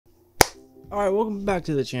Alright, welcome back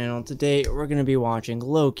to the channel. Today we're going to be watching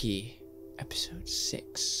Loki, episode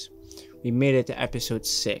 6. We made it to episode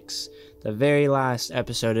 6, the very last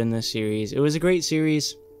episode in this series. It was a great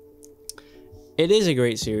series. It is a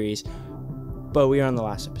great series, but we are on the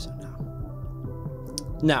last episode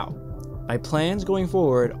now. My plans going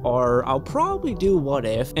forward are I'll probably do what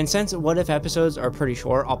if, and since what if episodes are pretty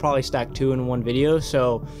short, I'll probably stack 2 in one video,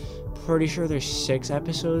 so pretty sure there's 6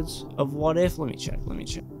 episodes of what if. Let me check.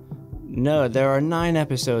 No, there are 9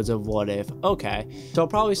 episodes of What If. Okay, so I'll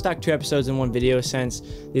probably stack 2 episodes in one video since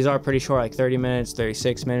these are pretty short, like 30 minutes,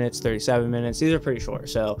 36 minutes, 37 minutes. These are pretty short,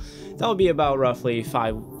 so that'll be about roughly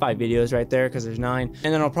 5 videos right there because there's 9.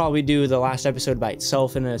 And then I'll probably do the last episode by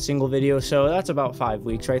itself in a single video, so that's about 5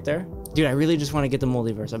 weeks right there. Dude, I really just want to get the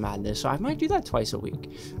Multiverse of Madness, so I might do that twice a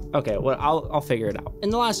week. Okay, well, I'll figure it out. In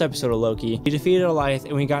the last episode of Loki, we defeated Goliath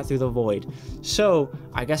and we got through the void. So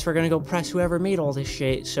I guess we're gonna go press whoever made all this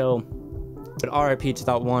shit, so... But RIP to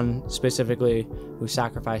that one specifically who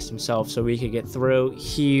sacrificed himself so we could get through.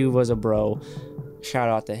 He was a bro. Shout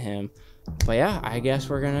out to him. But yeah, I guess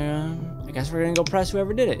we're gonna go press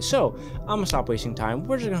whoever did it. So I'm gonna stop wasting time.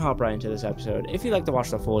 We're just gonna hop right into this episode. If you'd like to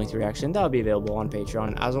watch the full length reaction, that'll be available on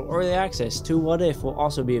Patreon, as well early access to What If will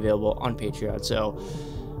also be available on Patreon. So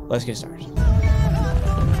let's get started.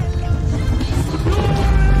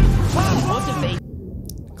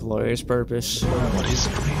 Glorious purpose. What is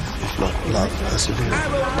grief if not love persevering?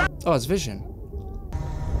 Oh, it's Vision.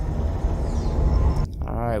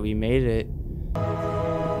 Alright, we made it.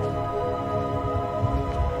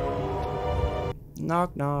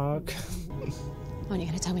 Knock, knock. Aren't you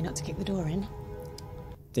going to tell me not to kick the door in?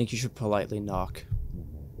 Think you should politely knock.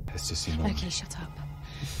 It's just you know. Okay, shut up.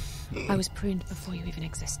 I was pruned before you even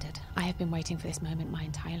existed. I have been waiting for this moment my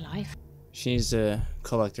entire life. She needs to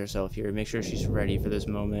collect herself here. Make sure she's ready for this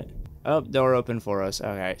moment. Oh, door open for us.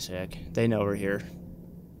 Okay, sick. They know we're here.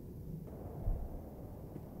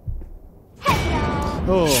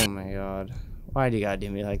 Oh my god. Why do you gotta do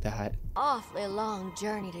me like that? Awfully long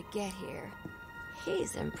journey to get here.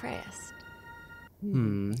 He's impressed.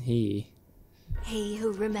 He He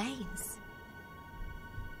who remains.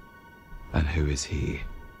 And who is he?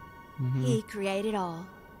 He created all,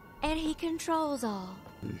 and he controls all.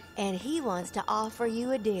 And he wants to offer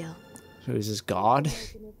you a deal. Who is this, God?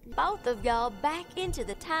 Both of y'all back into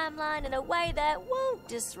the timeline in a way that won't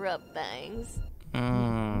disrupt things.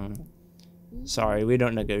 Sorry, we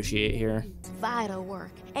don't negotiate here. It's vital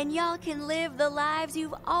work, and y'all can live the lives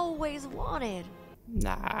you've always wanted.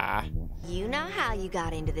 Nah. You know how you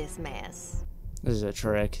got into this mess. This is a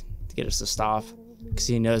trick to get us to stop. Because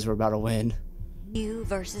he knows we're about to win. You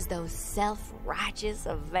versus those self-righteous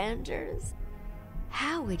Avengers.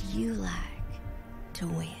 How would you like to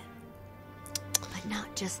win? But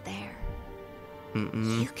not just there.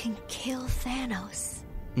 You can kill Thanos.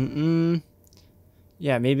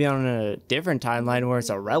 Yeah, maybe on a different timeline where it's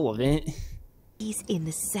irrelevant. He's in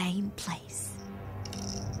the same place.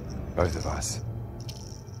 Both of us.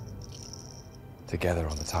 Together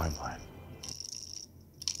on the timeline.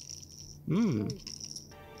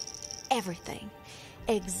 Everything.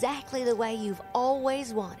 Exactly the way you've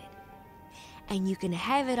always wanted. And you can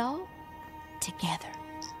have it all together.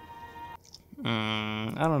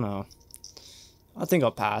 I don't know. I think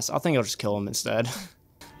I'll pass. I think I'll just kill him instead.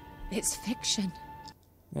 It's fiction.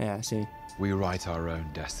 Yeah, see. We write our own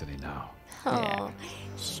destiny now. Oh, Yeah.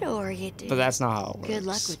 sure you do. But that's not how it works. Good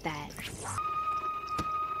luck with that.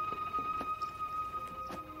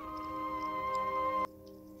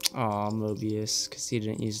 Aw, Mobius, because he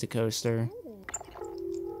didn't use the coaster.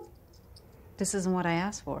 This isn't what I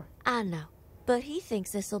asked for. I know, but he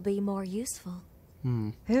thinks this'll be more useful.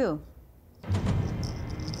 Who?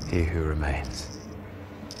 He who remains.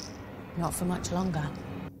 Not for much longer.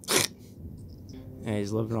 Yeah,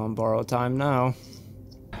 he's living on borrowed time now.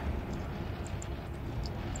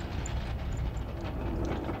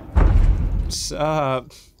 What's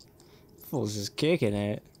up? Fool's just kicking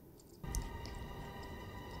it.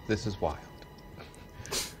 This is wild.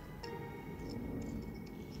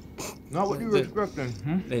 Not what you were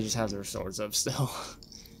expecting, They just have their swords up still.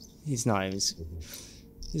 He's not even...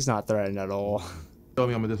 He's not threatened at all. Tell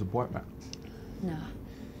me I'm a disappointment. No.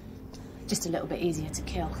 Just a little bit easier to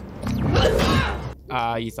kill.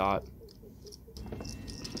 You thought.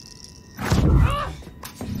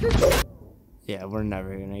 Yeah, we're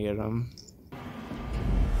never gonna get him.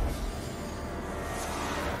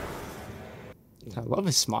 I love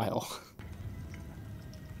his smile.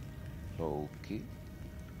 Loki.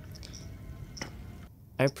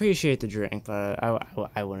 I appreciate the drink, but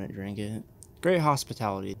I wouldn't drink it. Great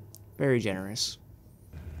hospitality. Very generous.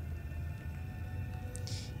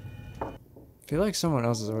 feel like someone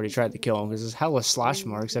else has already tried to kill him because there's hella slash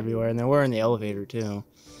marks everywhere, and they were in the elevator too,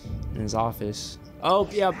 in his office. Oh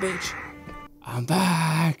yeah, bitch, I'm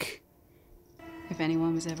back. If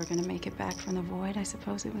anyone was ever going to make it back from the void, I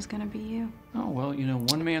suppose it was going to be you. Oh, well, you know,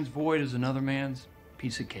 one man's void is another man's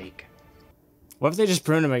piece of cake. What if they just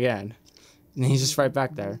prune him again, and he's just right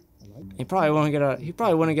back there? He probably won't get out. He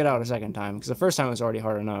probably wouldn't get out a second time because the first time was already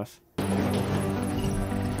hard enough.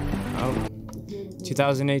 Oh,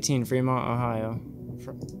 2018, Fremont, Ohio.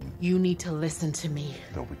 You need to listen to me.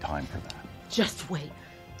 There'll be time for that. Just wait.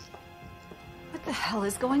 What the hell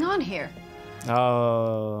is going on here?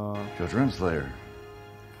 Oh. Your translator.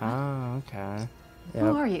 Oh, okay. Yep.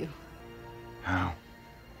 Who are you? How?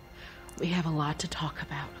 We have a lot to talk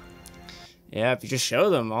about. Yeah, if you just show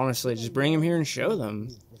them, honestly, just bring him here and show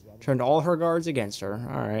them. Turned all her guards against her.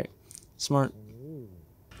 All right, smart.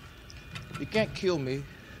 You can't kill me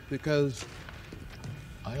because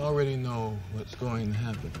I already know what's going to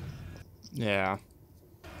happen. Yeah.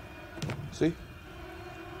 See?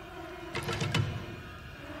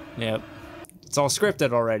 Yep. It's all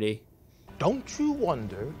scripted already. Don't you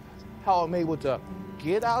wonder how I'm able to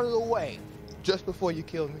get out of the way just before you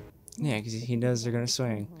kill me? Yeah, because he knows they're gonna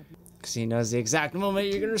swing. Because he knows the exact moment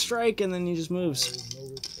you're gonna strike, and then he just moves.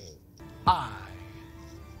 I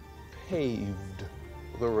paved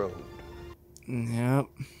the road. Yep.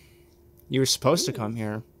 You were supposed to come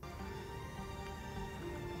here.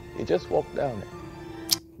 You just walk down it.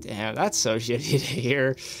 Damn, that's so shitty to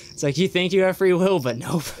hear. It's like you think you have free will, but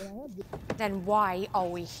nope. Then why are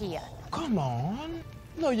we here? Come on.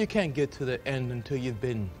 No, you can't get to the end until you've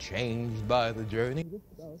been changed by the journey.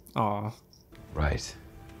 Aw. Right.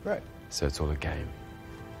 Right. So it's all a game.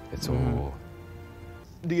 It's all...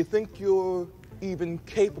 Do you think you're even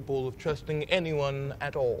capable of trusting anyone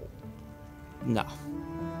at all? No.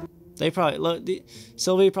 They probably...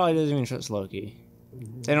 Sylvie probably doesn't even trust Loki.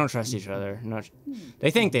 They don't trust each other.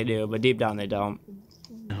 They think they do, but deep down they don't.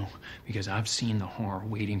 No, because I've seen the horror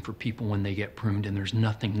waiting for people when they get pruned, and there's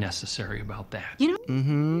nothing necessary about that. You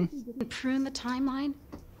know, prune the timeline?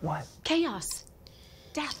 What? Chaos.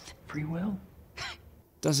 Death. Free will?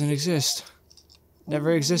 Doesn't exist.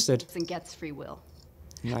 Never existed. And gets free will.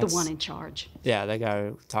 And The that's- one in charge. Yeah, that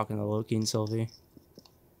guy talking to Loki and Sylvie.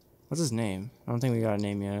 What's his name? I don't think we got a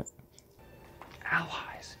name yet.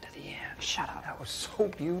 Allies to the end. Shut up. That was so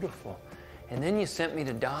beautiful. And then you sent me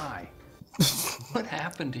to die. What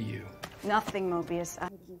happened to you? Nothing, Mobius.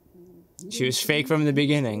 She was fake from the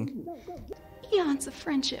beginning. Eons of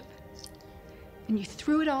friendship. And you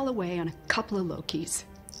threw it all away on a couple of Lokis.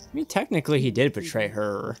 I mean, technically he did betray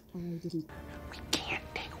her. We can't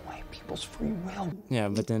take away people's free will. Yeah,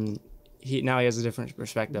 but then now he has a different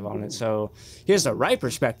perspective on it. So he has the right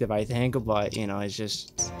perspective, I think, but, you know, it's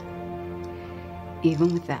just...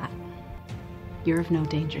 Even with that, you're of no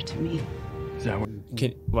danger to me. Is that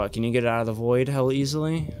what? Can you get out of the void hell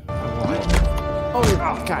easily?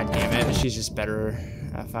 Oh, god damn it. She's just better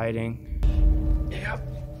at fighting. Yep,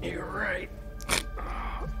 you're right.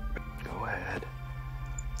 Go ahead.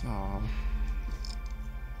 Aw.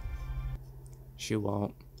 She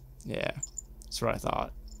won't. Yeah, that's what I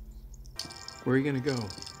thought. Where are you gonna go?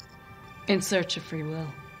 In search of free will.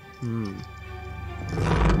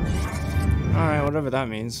 Alright, whatever that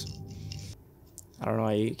means. I don't know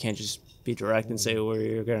why you can't just be direct and say where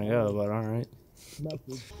you're gonna go, but alright.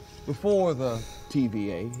 Before the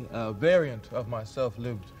TVA, a variant of myself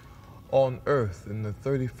lived on Earth in the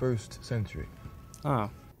 31st century. Oh.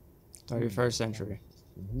 31st century.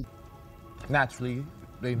 Naturally,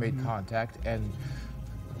 they made contact, and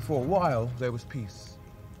for a while, there was peace.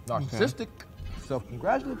 Narcissistic,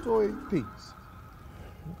 self-congratulatory peace.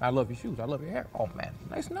 I love your shoes. I love your hair. Oh, man.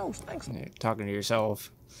 Nice nose. Thanks. You're talking to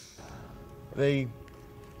yourself. They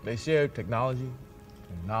shared technology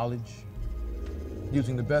and knowledge,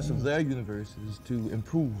 using the best of their universes to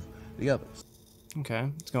improve the others.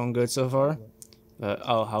 Okay, it's going good so far.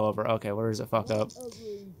 However, okay, where does it fuck up?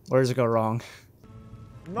 Where does it go wrong?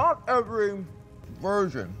 Not every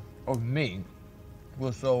version of me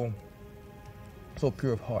was so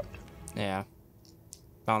pure of heart. Yeah.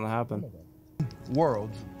 Bound to happen.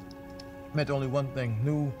 Worlds meant only one thing: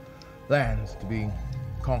 new lands to be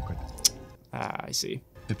conquered. Ah, I see.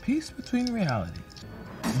 The peace between realities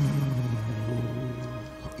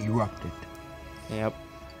erupted Yep.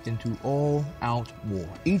 into all-out war.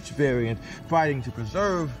 Each variant fighting to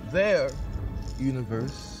preserve their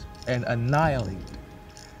universe and annihilate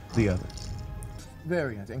the others.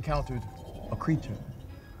 Variant encountered a creature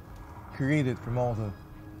created from all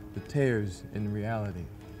the tears in reality,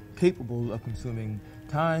 capable of consuming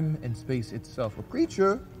time and space itself. A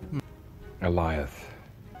creature... Eliath.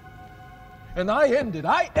 And I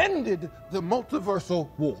ended the multiversal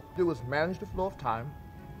war. It was manage the flow of time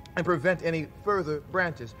and prevent any further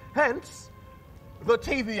branches. Hence, the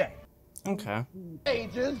TVA. Okay.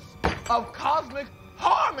 Ages of cosmic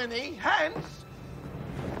harmony, hence...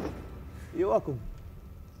 You're welcome.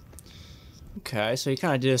 Okay, so you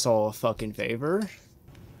kind of did us all a fucking favor.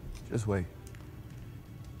 Just wait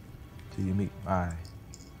till you meet my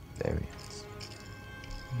variants.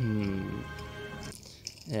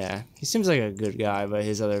 Yeah, he seems like a good guy, but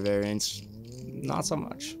his other variants, not so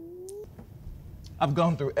much. I've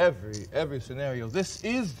gone through every scenario. This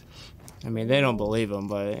is... I mean, they don't believe him,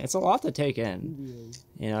 but it's a lot to take in.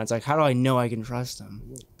 You know, it's like, how do I know I can trust him?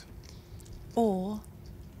 Or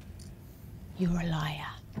you're a liar.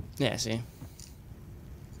 Yeah, see?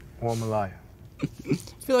 Or I'm a liar. I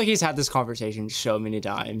feel like he's had this conversation so many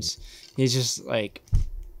times. He's just like,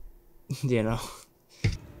 you know.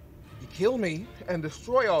 You kill me and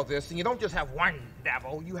destroy all this, and you don't just have one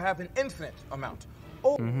devil, you have an infinite amount.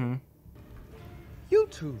 Oh, you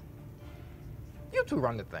two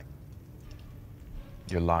run the thing.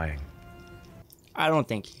 You're lying. I don't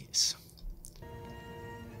think he is.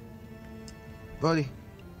 Buddy,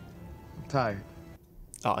 I'm tired.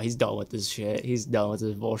 Oh, he's done with this shit. He's done with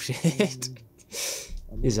this bullshit.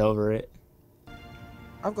 He's over it.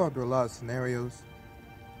 I've gone through a lot of scenarios,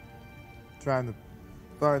 trying to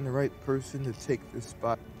find the right person to take this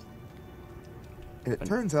spot. And it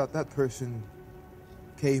turns out that person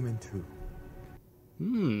came in too.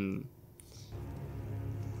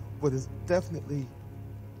 But it's definitely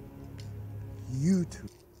you two.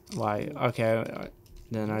 Why? Okay,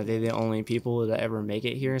 then are they the only people that ever make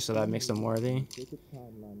it here, so that makes them worthy?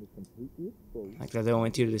 Like, they're the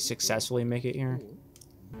only two to successfully make it here?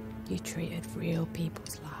 You treated real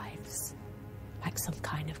people's lives like some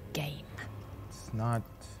kind of game. It's not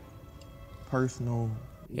personal.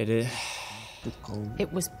 It is.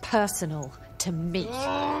 It was personal to me.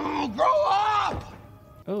 Oh, grow up!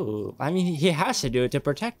 Oh, I mean, he has to do it to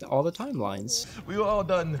protect all the timelines. We've all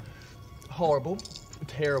done horrible,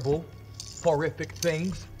 terrible, horrific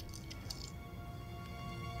things.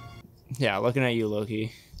 Yeah, looking at you,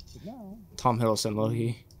 Loki. Tom Hiddleston,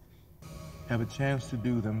 Loki. Have a chance to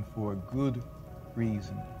do them for a good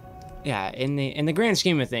reason. Yeah, in the grand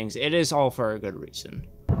scheme of things, it is all for a good reason.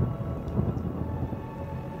 Oh,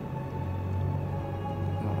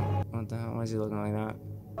 what the hell? Why is he looking like that?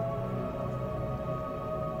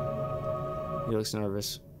 He looks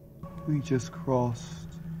nervous. We just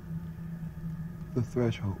crossed the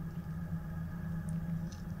threshold.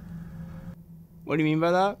 What do you mean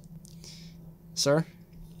by that, sir?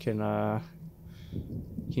 Can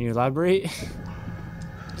you elaborate?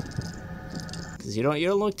 Because you don't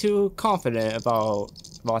look too confident about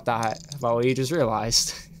what you just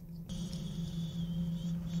realized.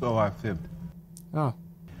 So I fibbed. Oh.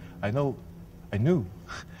 I knew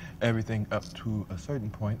everything up to a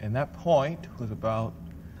certain point, and that point was about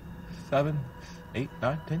 7, 8,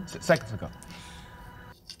 9, 10 seconds ago.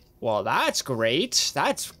 Well, that's great.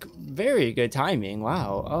 That's very good timing.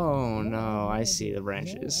 Wow. Oh no, I see the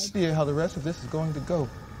branches. No idea how the rest of this is going to go.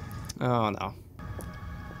 Oh no.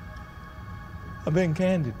 I'm being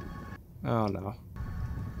candid. Oh no.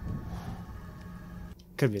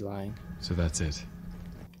 Could be lying. So that's it.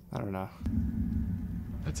 I don't know.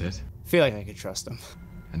 That's it? I feel like I could trust him.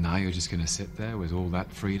 And now you're just gonna sit there with all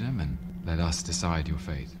that freedom and let us decide your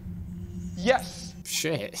fate? Yes!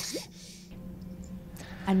 Shit.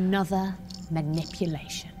 Another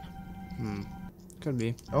manipulation. Could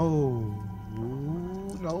be. Oh,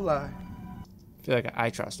 no lie. I feel like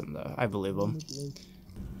I trust him though. I believe him.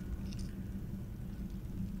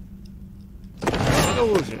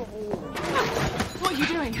 Oh shit. What are you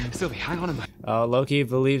doing? Sylvie, hang on a moment. Loki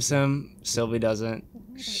believes him. Sylvie doesn't.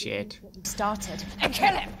 Shit. Started. And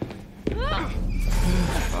kill him!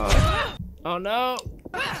 Oh no.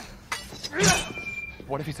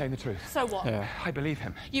 What if he's saying the truth? So what? Yeah. I believe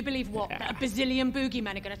him. You believe what? That a bazillion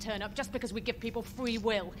boogeymen are going to turn up just because we give people free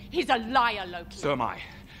will? He's a liar, Loki. So am I.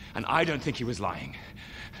 And I don't think he was lying.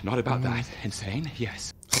 Not about that. Insane?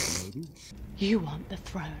 Yes. You want the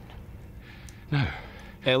throne. No.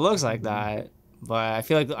 It looks like that, but I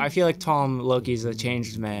feel like Tom Loki's a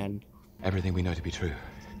changed man. Everything we know to be true.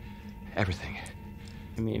 Everything.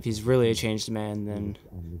 I mean, if he's really a changed man, then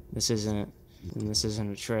this isn't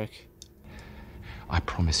a trick. I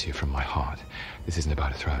promise you from my heart, this isn't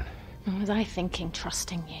about a throne. What was I thinking,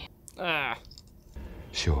 trusting you? Ah.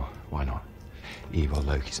 Sure, why not? Evil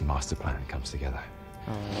Loki's master plan comes together.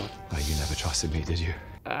 Oh, you never trusted me, did you?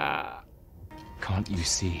 Can't you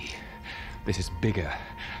see? This is bigger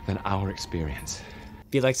than our experience.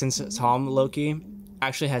 Be like, since Tom Loki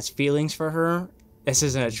actually has feelings for her, this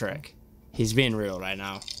isn't a trick. He's being real right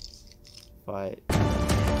now. But...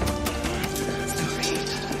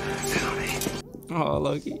 oh,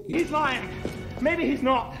 Loki. He's lying. Maybe he's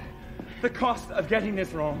not. The cost of getting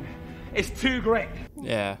this wrong is too great.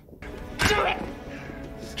 Yeah. Do it!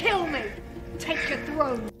 Kill me! Take your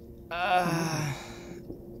throne!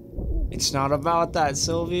 It's not about that,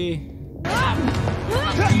 Sylvie.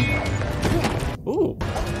 Ooh.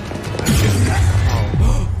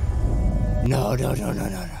 No.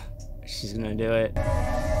 She's gonna do it.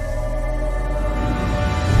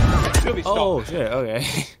 Oh, shit, okay.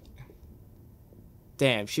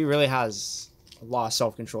 Damn, she really has a lot of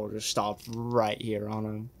self-control. Just stopped right here on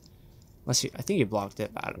him. Unless I think he blocked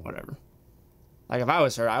it, but whatever. Like, if I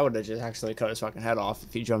was her, I would have just actually cut his fucking head off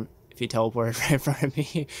if he teleported right in front of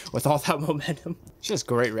me with all that momentum. She has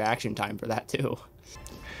great reaction time for that, too.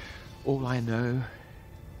 All I know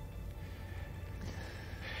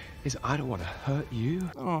is I don't want to hurt you.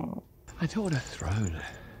 Oh. I don't want a throne.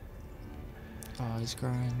 Oh, he's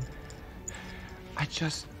crying. I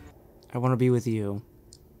want to be with you.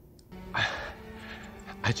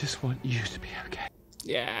 I just want you to be okay.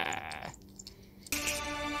 Yeah.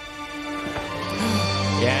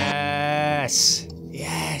 Yes.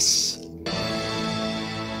 Yes.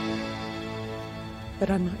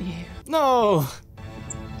 But I'm not you. No.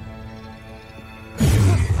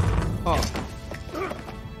 Oh.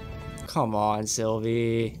 Come on,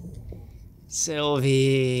 Sylvie.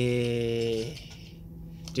 Sylvie.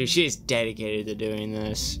 Dude, she's dedicated to doing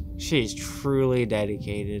this. She's truly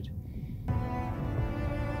dedicated.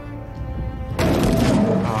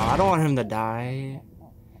 Oh, I don't want him to die.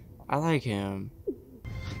 I like him.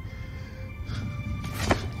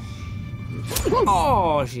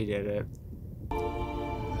 Oh, she did it.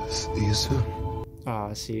 See you soon.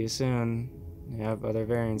 Oh, see you soon. Yep, other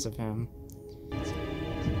variants of him.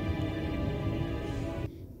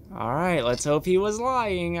 Alright, let's hope he was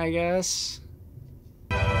lying, I guess.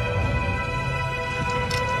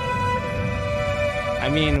 I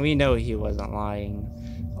mean, we know he wasn't lying.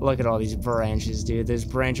 Look at all these branches, dude. There's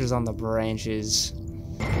branches on the branches.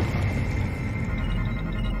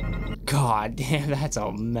 God damn, that's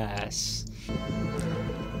a mess.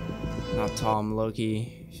 Now Tom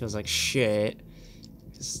Loki feels like shit.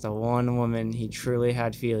 It's the one woman he truly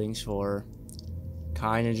had feelings for.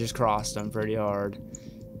 Kinda just crossed him pretty hard.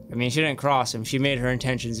 I mean, she didn't cross him. She made her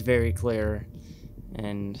intentions very clear.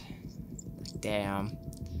 And... damn.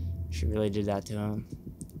 She really did that to him.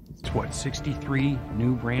 It's what, 63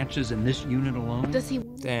 new branches in this unit alone? Does he...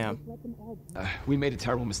 damn. We made a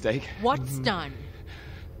terrible mistake. What's done?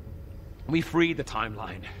 We freed the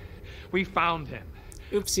timeline. We found him.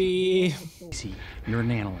 Oopsie. See, you're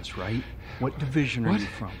an analyst, right? What division are you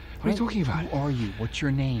from? What are you talking about? Who are you? What's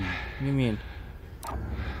your name? What do you mean?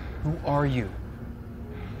 Who are you?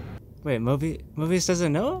 Wait, Mobius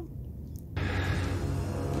doesn't know him?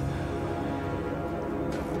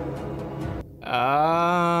 Oh,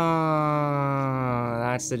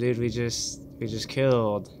 that's the dude we just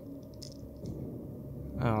killed.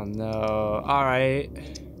 Oh no.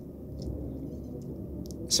 Alright.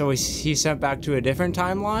 So was he sent back to a different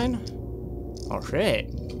timeline? Oh shit.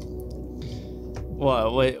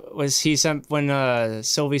 What was he sent when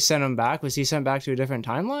Sylvie sent him back? Was he sent back to a different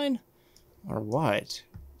timeline? Or what?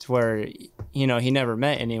 To where, you know, he never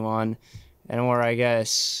met anyone, and where I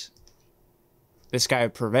guess this guy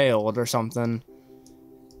prevailed or something.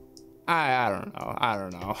 I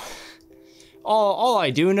don't know. All I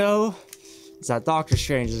do know is that Doctor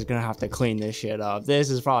Strange is gonna have to clean this shit up. This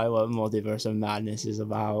is probably what Multiverse of Madness is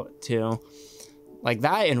about too. Like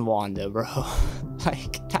that and Wanda, bro.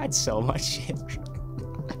 Like that's so much shit.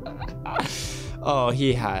 Oh,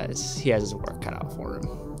 he has his work cut out for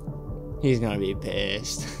him. He's gonna be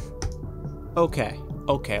pissed. Okay,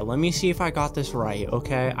 let me see if I got this right,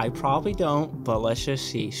 okay? I probably don't, but let's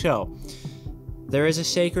just see. So, there is a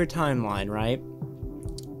sacred timeline, right?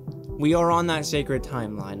 We are on that sacred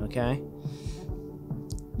timeline, okay?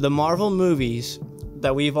 The Marvel movies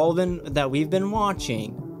that we've been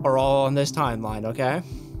watching are all on this timeline, okay?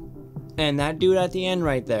 And that dude at the end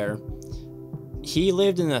right there, he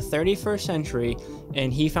lived in the 31st century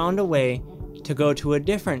and he found a way to go to a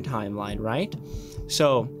different timeline, right?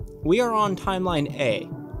 So we are on timeline A,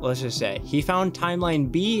 let's just say. He found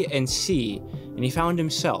timeline B and C, and he found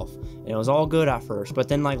himself, and it was all good at first. But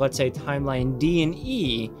then, like, let's say timeline D and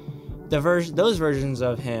E, those versions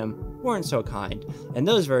of him weren't so kind, and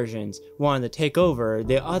those versions wanted to take over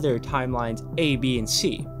the other timelines A, B, and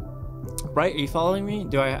C. Right? Are you following me?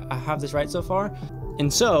 Do I have this right so far?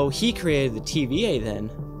 And so he created the TVA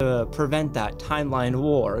then, to prevent that timeline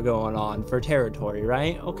war going on for territory,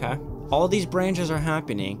 right? Okay. All these branches are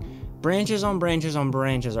happening. Branches on branches on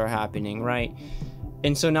branches are happening, right?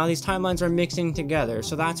 And so now these timelines are mixing together.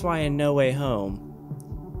 So that's why in No Way Home,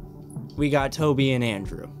 we got Toby and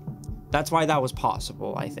Andrew. That's why that was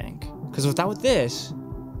possible, I think. Because without this,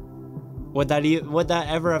 would that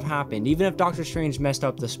ever have happened? Even if Doctor Strange messed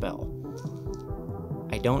up the spell?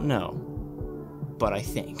 I don't know. But I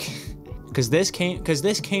think. Because this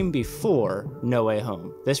came before No Way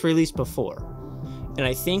Home. This released before. And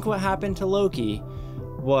I think what happened to Loki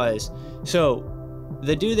was, so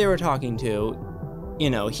the dude they were talking to, you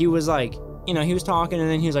know, he was like, you know, he was talking and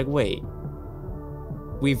then he was like, wait,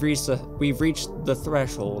 we've reached the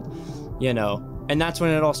threshold, you know, and that's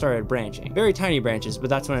when it all started branching. Very tiny branches, but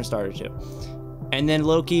that's when it started to. And then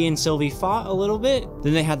Loki and Sylvie fought a little bit.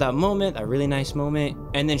 Then they had that moment, that really nice moment,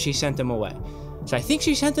 and then she sent them away. So I think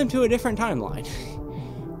she sent them to a different timeline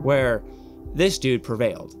where this dude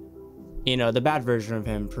prevailed. You know, the bad version of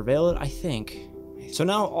him prevailed, I think. So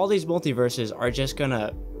now all these multiverses are just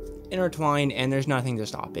gonna intertwine and there's nothing to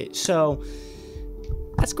stop it. So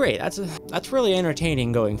that's great. That's really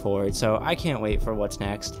entertaining going forward. So I can't wait for what's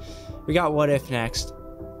next. We got What If next.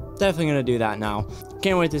 Definitely gonna do that now.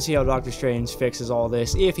 Can't wait to see how Doctor Strange fixes all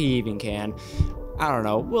this, if he even can. I don't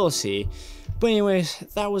know. We'll see. But anyways,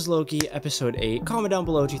 that was Loki episode 8. Comment down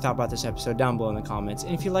below what you thought about this episode down below in the comments.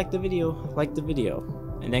 And if you liked the video, like the video.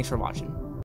 And thanks for watching.